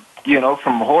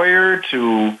 From Hoyer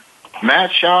to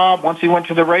Matt Schaub, once he went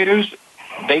to the Raiders,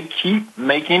 they keep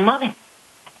making money.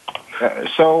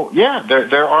 So, yeah,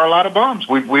 there are a lot of bums.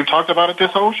 We've talked about it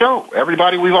this whole show.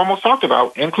 Everybody we've almost talked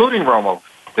about, including Romo,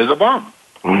 is a bum.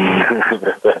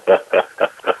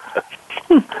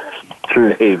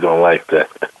 True, he don't like that.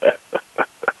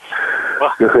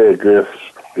 Go ahead, Chris.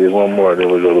 Here's one more,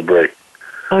 then we'll go to break.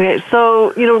 Okay,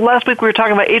 so, last week we were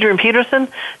talking about Adrian Peterson,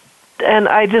 and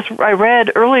I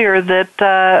read earlier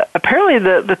that apparently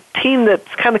the team that's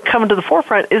kind of coming to the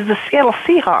forefront is the Seattle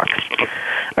Seahawks,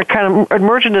 are kind of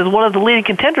emerging as one of the leading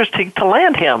contenders to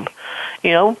land him.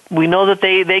 We know that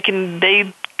they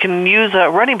can use a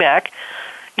running back,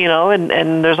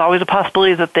 and there's always a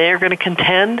possibility that they are going to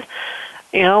contend.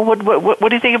 What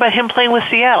do you think about him playing with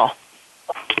Seattle?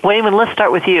 Wayman, let's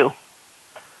start with you.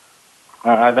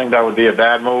 I think that would be a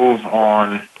bad move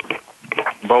on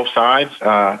both sides.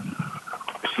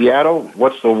 Seattle,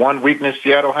 what's the one weakness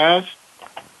Seattle has?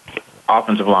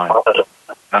 Offensive line.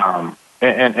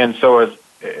 And so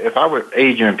if I were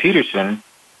Adrian Peterson,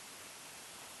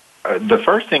 the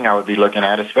first thing I would be looking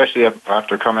at, especially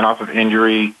after coming off of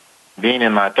injury, being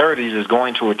in my 30s, is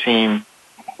going to a team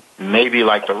maybe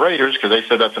like the Raiders, because they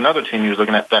said that's another team he was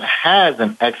looking at that has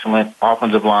an excellent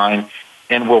offensive line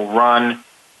and will run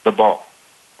the ball.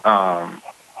 And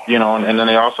then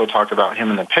they also talked about him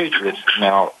and the Patriots.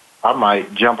 Now, I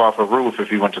might jump off a roof if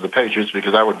he went to the Patriots,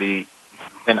 because that would be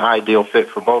an ideal fit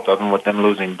for both of them with them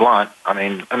losing Blunt. I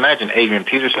mean, imagine Adrian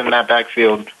Peterson in that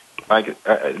backfield.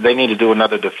 They need to do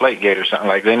another Deflategate or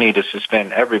something. They need to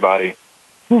suspend everybody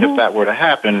if that were to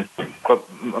happen.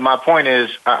 But my point is,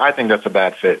 I think that's a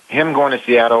bad fit. Him going to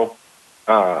Seattle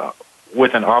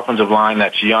with an offensive line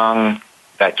that's young,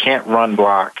 that can't run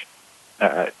block,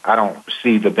 I don't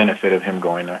see the benefit of him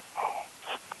going there.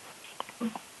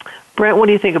 Brent, what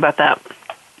do you think about that?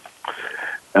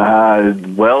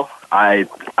 Well, I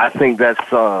think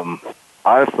that's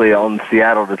honestly on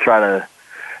Seattle to try to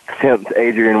tempt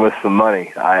Adrian with some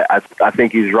money. I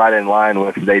think he's right in line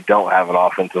with they don't have an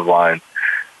offensive line.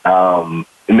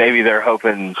 Maybe they're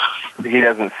hoping he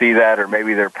doesn't see that, or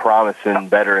maybe they're promising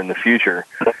better in the future.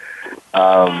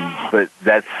 But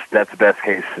that's the best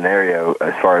case scenario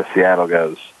as far as Seattle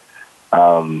goes.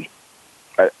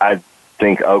 I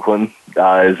think Oakland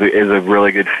is a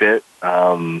really good fit.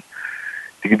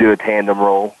 You could do a tandem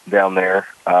role down there,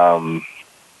 and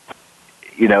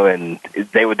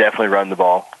they would definitely run the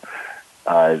ball.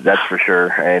 That's for sure.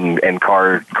 And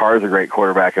Carr's a great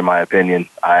quarterback in my opinion.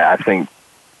 I think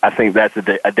that's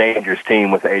a dangerous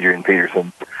team with Adrian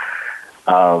Peterson.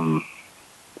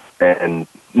 And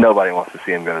nobody wants to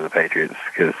see him go to the Patriots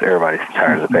because everybody's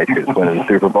tired of the Patriots winning the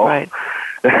Super Bowl. Right.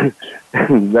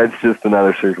 That's just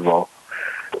another Super Bowl.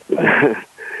 I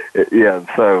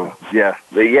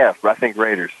think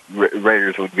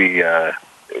Raiders would be a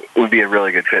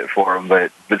really good fit for him,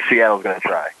 but Seattle's going to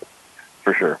try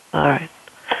for sure. All right.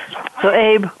 So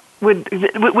Abe, would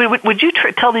you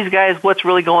tell these guys what's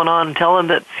really going on and tell them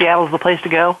that Seattle's the place to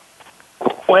go?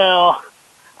 Well,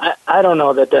 I don't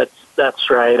know that's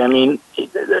right. I mean,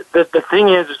 the thing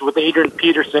is with Adrian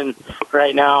Peterson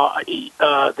right now,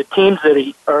 the teams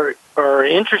that are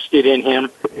interested in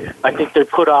him, I think they're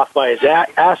put off by his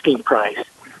asking price.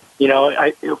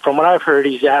 From what I've heard,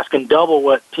 he's asking double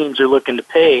what teams are looking to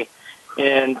pay,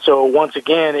 and so once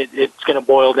again, it's going to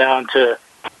boil down to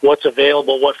what's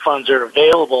available, what funds are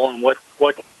available, and what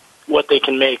they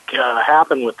can make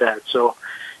happen with that. So.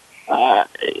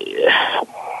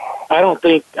 I don't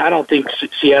think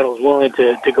Seattle's willing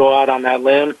to go out on that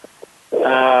limb.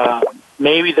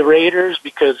 Maybe the Raiders,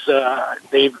 because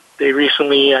they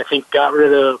recently, I think, got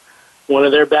rid of one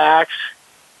of their backs,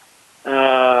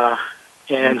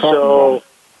 and so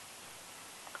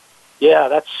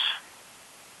that's.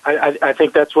 I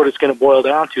think that's what it's going to boil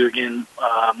down to again,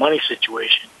 money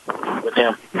situation with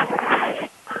him.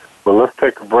 Well, let's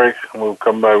take a break, and we'll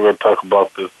come back. We'll talk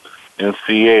about this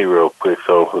NCAA real quick.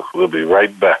 So we'll be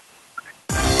right back.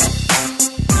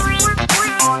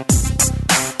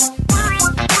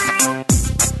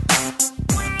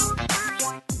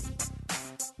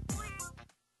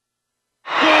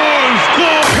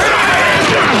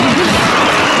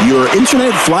 Your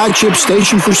internet flagship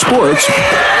station for sports.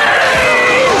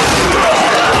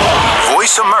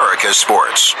 Voice America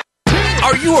Sports.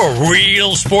 Are you a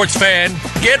real sports fan?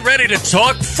 Get ready to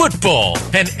talk football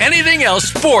and anything else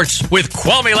sports with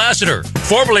Kwame Lassiter.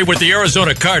 Formerly with the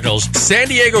Arizona Cardinals, San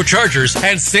Diego Chargers,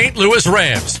 and St. Louis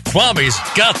Rams, Kwame's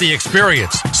got the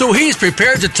experience, so he's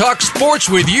prepared to talk sports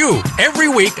with you every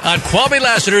week on Kwame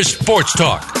Lassiter's Sports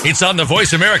Talk. It's on the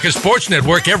Voice America Sports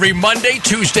Network every Monday,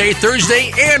 Tuesday,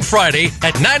 Thursday, and Friday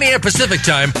at 9 a.m. Pacific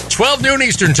Time, 12 noon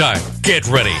Eastern Time. Get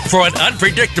ready for an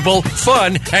unpredictable,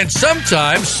 fun, and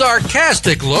sometimes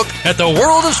sarcastic look at the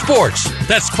world of sports.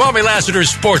 That's Kwame Lassiter's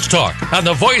Sports Talk on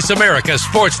the Voice America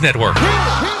Sports Network.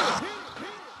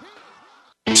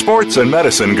 Sports and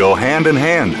medicine go hand in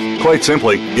hand. Quite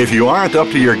simply, if you aren't up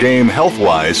to your game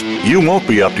health-wise, you won't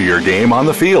be up to your game on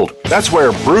the field. That's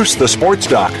where Bruce the Sports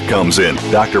Doc comes in.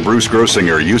 Dr. Bruce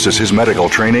Grossinger uses his medical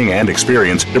training and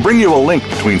experience to bring you a link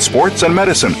between sports and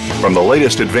medicine, from the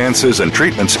latest advances and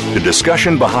treatments to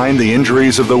discussion behind the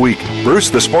injuries of the week.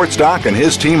 Bruce the Sports Doc and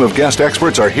his team of guest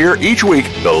experts are here each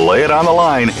week to lay it on the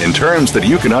line in terms that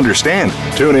you can understand.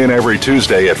 Tune in every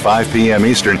Tuesday at 5 p.m.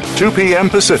 Eastern, 2 p.m.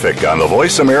 Pacific on the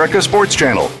Voice America Sports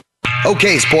Channel.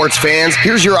 Okay, sports fans,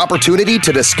 here's your opportunity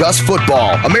to discuss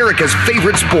football, America's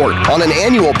favorite sport. On an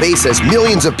annual basis,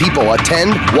 millions of people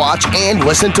attend, watch, and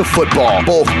listen to football,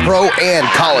 both pro and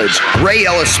college. Ray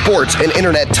Ellis Sports, an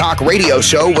internet talk radio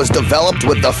show, was developed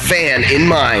with the fan in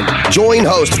mind. Join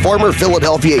host, former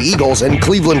Philadelphia Eagles and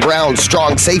Cleveland Browns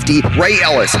strong safety Ray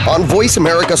Ellis on Voice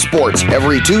America Sports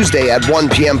every Tuesday at 1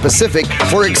 p.m. Pacific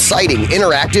for exciting,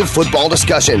 interactive football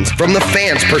discussions from the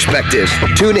fans' perspective.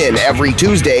 Tune in every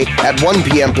Tuesday at 1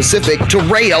 p.m. Pacific to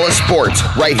Ray Ellis Sports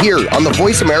right here on the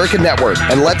Voice America Network,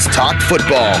 and let's talk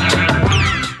football.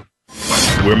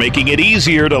 We're making it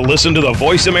easier to listen to the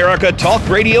Voice America Talk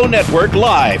Radio Network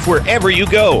live wherever you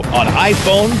go on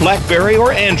iPhone, BlackBerry,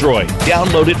 or Android.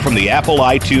 Download it from the Apple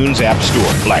iTunes App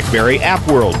Store, BlackBerry App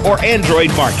World, or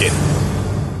Android Market.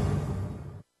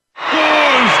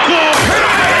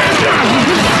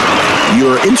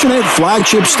 Your internet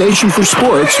flagship station for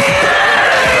sports.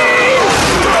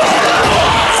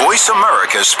 Voice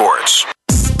America Sports.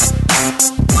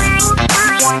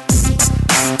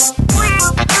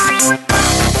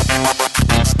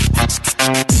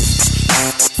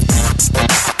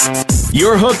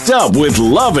 You're hooked up with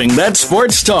Loving That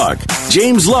Sports Talk.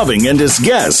 James Loving and his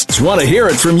guests want to hear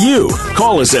it from you.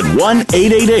 Call us at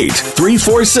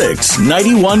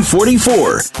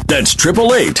 1-888-346-9144. That's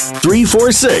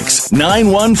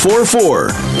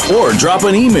 888-346-9144. Or drop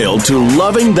an email to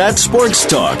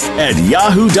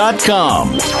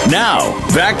lovingthatsportstalk@yahoo.com. Now,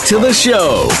 back to the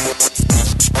show.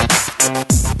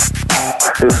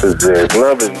 This is James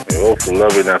Loving, your host for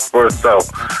Loving That Sports Talk.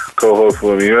 Co-host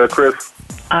with me, you know, Chris?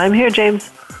 I'm here, James.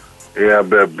 Yeah, I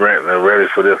bet Brent are ready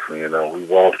for this one, you know. We've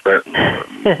all spent.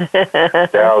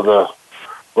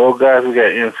 Well, guys, we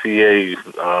got NCAA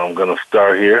going to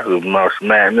start here with March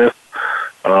Madness.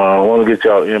 I want to get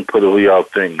y'all input of who y'all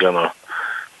think going to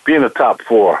be in the top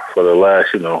four for the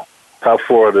last, top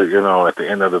four of the, at the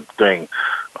end of the thing.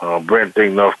 Brent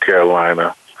think North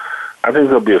Carolina. I think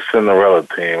it'll be a Cinderella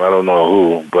team. I don't know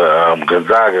who, but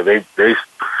Gonzaga, they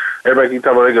everybody keep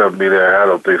talking about they're going to be there. I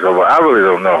don't think so. But I really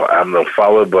don't know. I'm not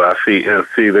followed, but I see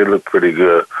NC. They look pretty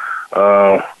good.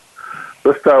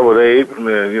 Let's start with Abe. And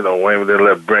then, Wayne, then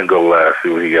let Brent go last, see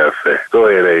what he got to say. Go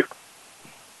ahead, Abe.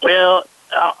 Well,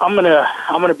 I'm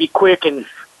gonna be quick, and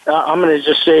I'm gonna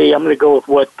just say I'm gonna go with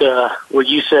what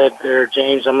you said there,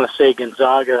 James. I'm gonna say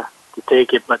Gonzaga to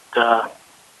take it, but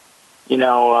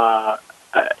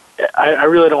I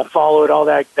really don't follow it all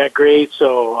that great,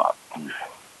 so I'm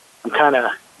kind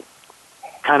of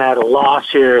at a loss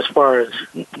here as far as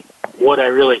what I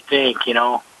really think.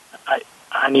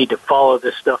 I need to follow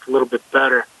this stuff a little bit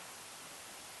better.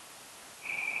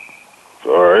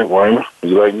 All right, Wayman.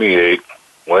 You like me, Abe?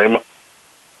 Wayman?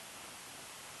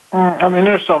 I mean,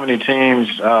 there's so many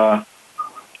teams and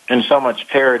so much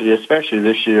parity, especially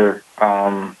this year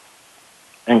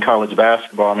in college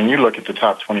basketball. I mean, you look at the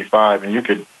top 25, and you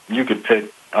could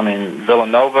pick. I mean,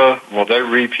 Villanova. Will they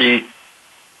repeat?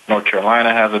 North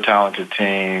Carolina has a talented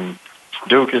team.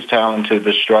 Duke is talented,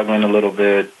 but struggling a little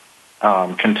bit.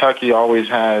 Kentucky always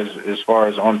has, as far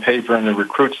as on paper and the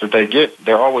recruits that they get,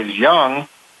 they're always young,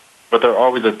 but they're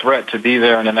always a threat to be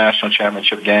there in the national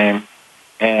championship game.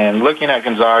 And looking at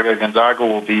Gonzaga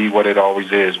will be what it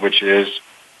always is, which is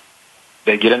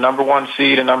they get a number 1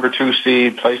 seed, a number 2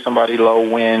 seed, play somebody low,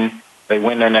 win, they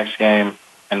win their next game,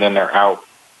 and then they're out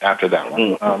after that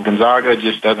one. Gonzaga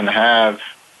just doesn't have,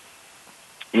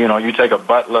 you take a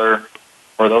Butler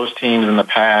or those teams in the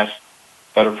past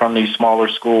that are from these smaller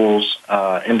schools,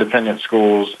 independent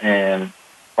schools, and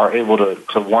are able to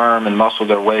worm and muscle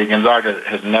their way. Gonzaga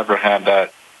has never had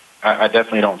that. I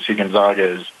definitely don't see Gonzaga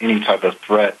as any type of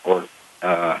threat or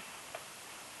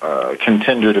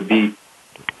contender to beat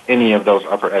any of those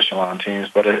upper echelon teams.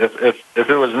 But if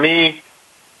it was me,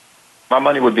 my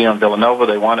money would be on Villanova.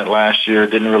 They won it last year.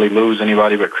 Didn't really lose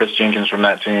anybody but Chris Jenkins from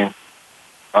that team.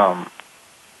 Or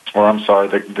I'm sorry,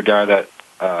 the guy that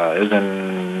is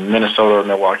in Minnesota or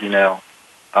Milwaukee now.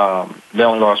 They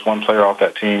only lost one player off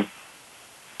that team.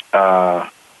 I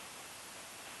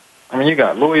mean, you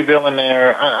got Louisville in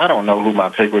there. I don't know who my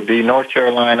pick would be. North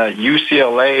Carolina,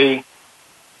 UCLA,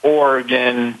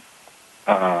 Oregon.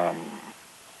 I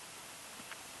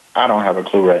don't have a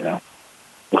clue right now.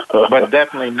 But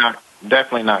definitely not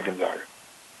Gonzaga.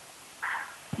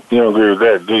 You don't agree with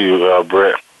that, do you,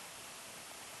 Brett?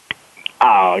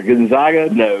 Gonzaga?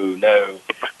 No.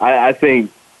 I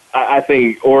think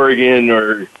Oregon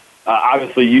or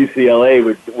obviously UCLA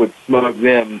would smoke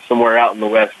them somewhere out in the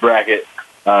West bracket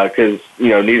because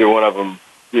neither one of them,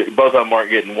 both of them aren't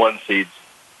getting 1 seeds.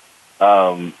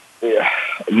 My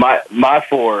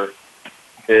 4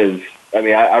 is,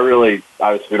 I really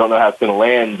obviously don't know how it's going to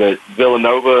land, but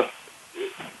Villanova,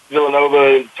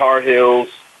 Tar Heels,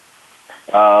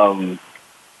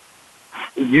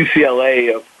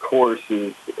 UCLA, of course,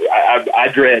 is I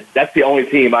dread. That's the only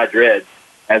team I dread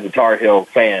as a Tar Heel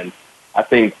fan. I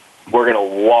think we're going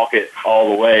to walk it all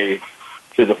the way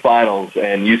to the finals,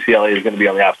 and UCLA is going to be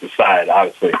on the opposite side,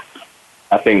 obviously.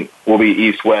 I think we'll be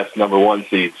East-West number 1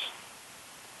 seeds.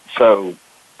 So,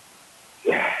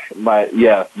 my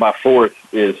 4th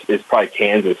is probably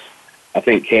Kansas. I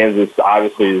think Kansas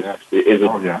obviously is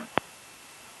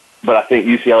but I think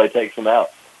UCLA takes them out.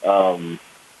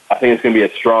 I think it's going to be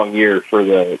a strong year for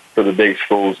the big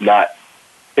schools. I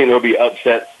think there'll be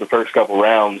upsets the first couple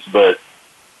rounds, but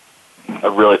I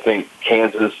really think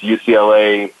Kansas,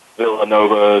 UCLA,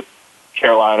 Villanova,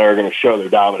 Carolina are going to show their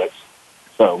dominance.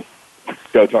 So,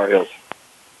 go Tar Heels.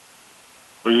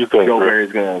 What do you think? Joel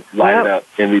Berry's going to light it up,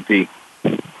 MVP.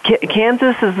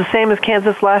 Kansas is the same as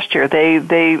Kansas last year.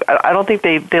 I don't think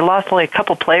they lost only a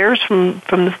couple players from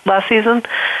this last season,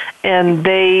 and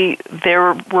they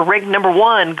were ranked number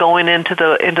 1 going into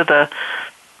the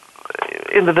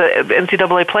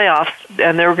NCAA playoffs,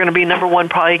 and they were going to be number 1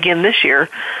 probably again this year.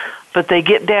 But they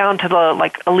get down to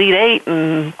the Elite 8,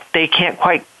 and they can't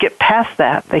quite get past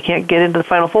that. They can't get into the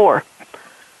Final Four.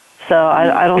 So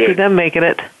I don't see them making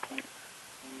it.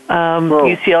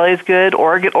 UCLA is good.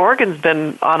 Oregon's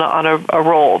been on a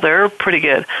roll. They're pretty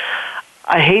good.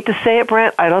 I hate to say it,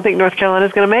 Brent. I don't think North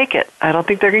Carolina's going to make it. I don't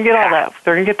think they're going to get all that.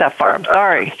 They're going to get that far. I'm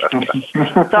sorry.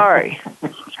 Sorry.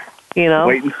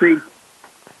 Wait and see.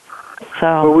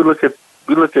 So well, we look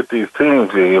at these teams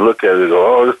and you look at it and go,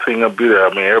 oh, this team gonna be there.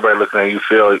 Everybody looking at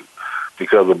UCLA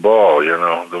because of Ball.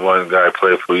 The one guy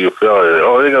played for UCLA.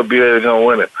 Oh, they're gonna be there. They're gonna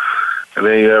win it. And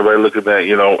then everybody looking at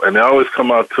and they always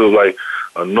come out to like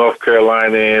a North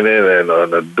Carolina in it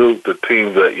and a Duke, the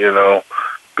teams that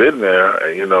been there.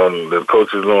 And, the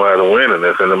coaches know how to win in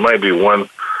this. And it might be one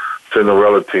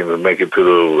Cinderella team to make it to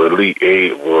the Elite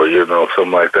 8 or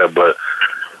something like that. But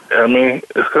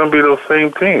it's going to be those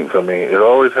same teams. It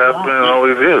always has been and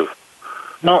always is.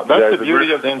 No, that's the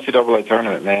beauty of the NCAA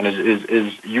tournament, man,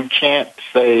 is you can't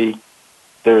say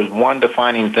there's one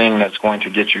defining thing that's going to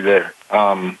get you there.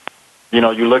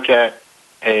 You look at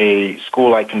a school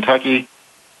like Kentucky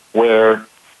where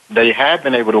they have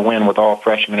been able to win with all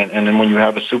freshmen, and then when you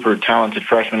have a super talented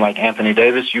freshman like Anthony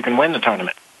Davis, you can win the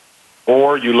tournament.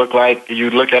 Or you look at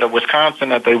a Wisconsin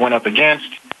that they went up against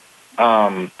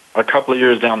a couple of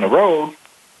years down the road,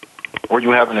 where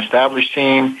you have an established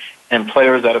team and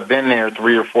players that have been there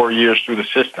 3 or 4 years through the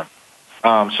system.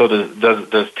 So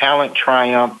does talent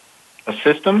triumph a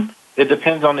system? It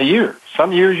depends on the year.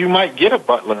 Some years you might get a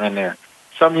Butler in there.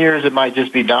 Some years it might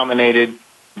just be dominated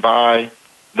by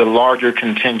the larger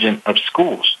contingent of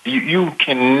schools. You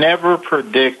can never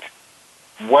predict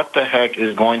what the heck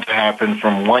is going to happen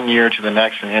from one year to the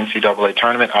next in the NCAA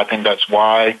tournament. I think that's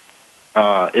why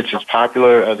it's as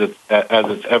popular as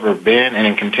it's ever been, and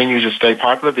it continues to stay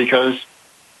popular because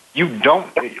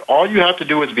all you have to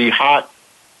do is be hot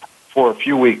for a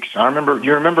few weeks. You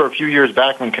remember a few years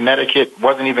back when Connecticut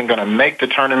wasn't even going to make the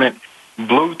tournament,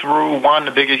 blew through, won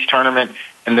the Big East tournament,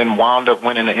 and then wound up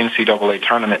winning the NCAA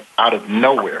tournament out of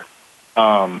nowhere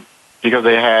because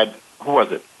they had, who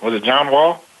was it? Was it John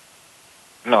Wall?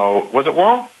 No, was it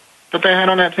Wall that they had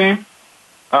on that team?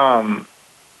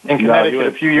 In Connecticut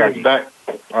a few years back,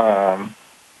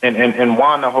 and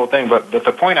won the whole thing. But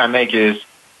the point I make is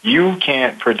you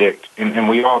can't predict, and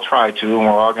we all try to, and we're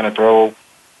all going to throw,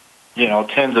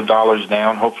 tens of dollars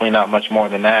down, hopefully not much more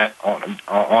than that,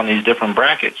 on these different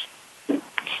brackets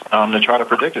to try to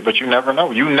predict it. But you never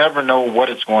know. You never know what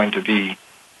it's going to be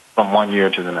from one year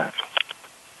to the next.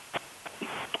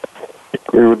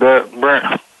 Agree with that,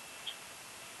 Brent?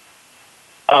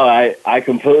 I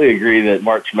completely agree that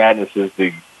March Madness is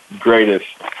the greatest.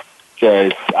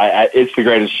 It's the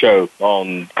greatest show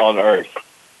on earth.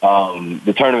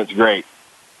 The tournament's great.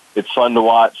 It's fun to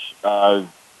watch.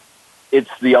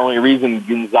 It's the only reason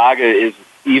Gonzaga is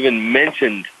even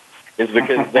mentioned is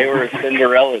because they were a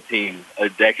Cinderella team a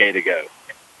decade ago.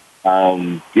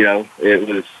 It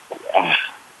was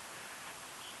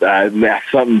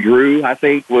something Drew, I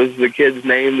think, was the kid's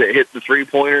name that hit the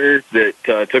three-pointer that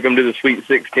took him to the Sweet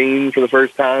 16 for the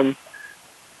first time.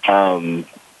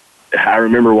 I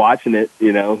remember watching it.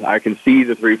 I can see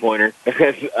the three-pointer. But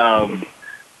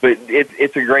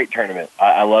it's a great tournament.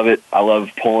 I love it. I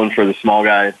love pulling for the small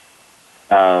guys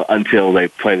until they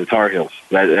play the Tar Heels.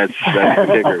 That's the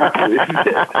kicker.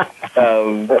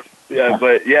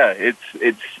 But yeah,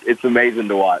 it's amazing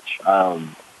to watch.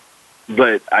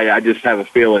 But I just have a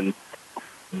feeling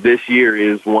this year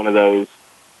is one of those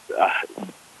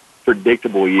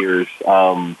predictable years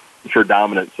for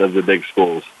dominance of the big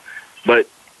schools. But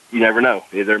you never know.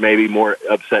 There may be more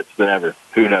upsets than ever.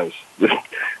 Who knows?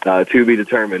 To be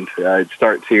determined. It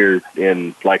starts here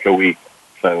in like a week,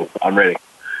 so I'm ready.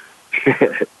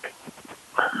 Chris,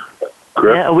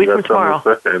 yeah, a week from tomorrow.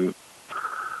 I'm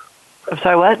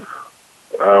sorry, what?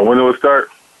 When will it start?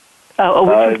 A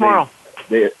week from tomorrow.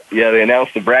 They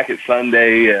announced the bracket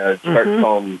Sunday. Starts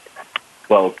on,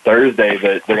 Thursday, but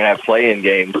they're going to have play-in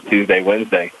games Tuesday,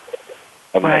 Wednesday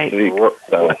of next week.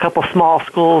 So. A couple small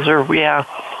schools Yeah.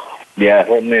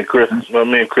 What me and Chris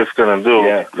gonna do?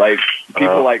 Yeah, like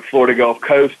people like Florida Gulf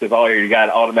Coast have already got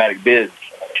automatic bids.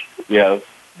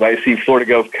 Might see Florida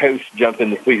Gulf Coast jump in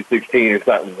the Sweet 16 or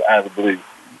something out of the blue.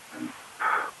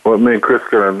 What me and Chris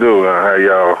gonna do? Have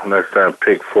y'all next time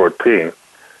pick 14.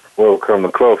 Whoever come the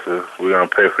closest, we're gonna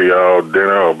pay for y'all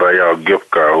dinner or buy y'all a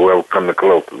gift card. Whoever come the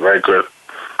closest, right, Chris?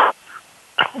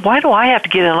 Why do I have to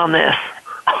get in on this?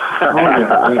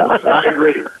 I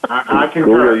agree. I can.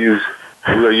 We're gonna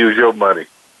use your money.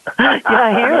 Yeah,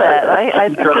 I hear that.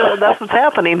 I feel that's what's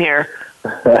happening here.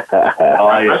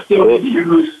 I still need to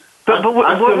use. But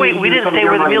wait, we didn't say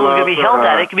where the meal is going to be held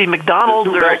at. It could be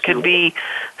McDonald's or it could be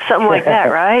something like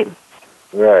that, right?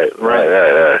 Right.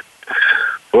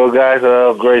 Well, guys,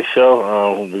 great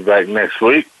show. We'll be back next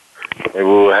week. And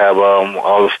we'll have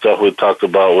all the stuff we talked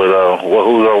about with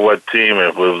who's on what team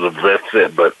and who was the best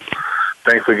fit. But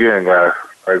thanks again, guys.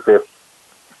 All right, Chris?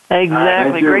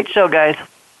 Exactly. Great show, guys.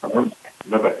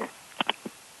 Bye-bye.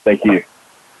 Thank you.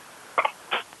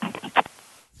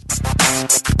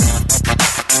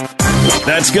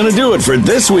 That's going to do it for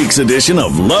this week's edition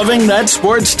of Loving That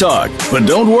Sports Talk. But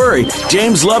don't worry,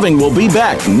 James Loving will be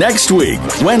back next week,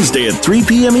 Wednesday at 3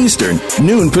 p.m. Eastern,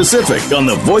 noon Pacific, on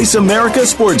the Voice America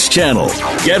Sports Channel.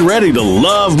 Get ready to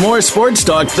love more sports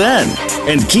talk then.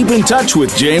 And keep in touch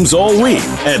with James all week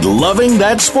at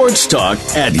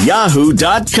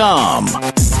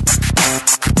lovingthatsportstalk@yahoo.com.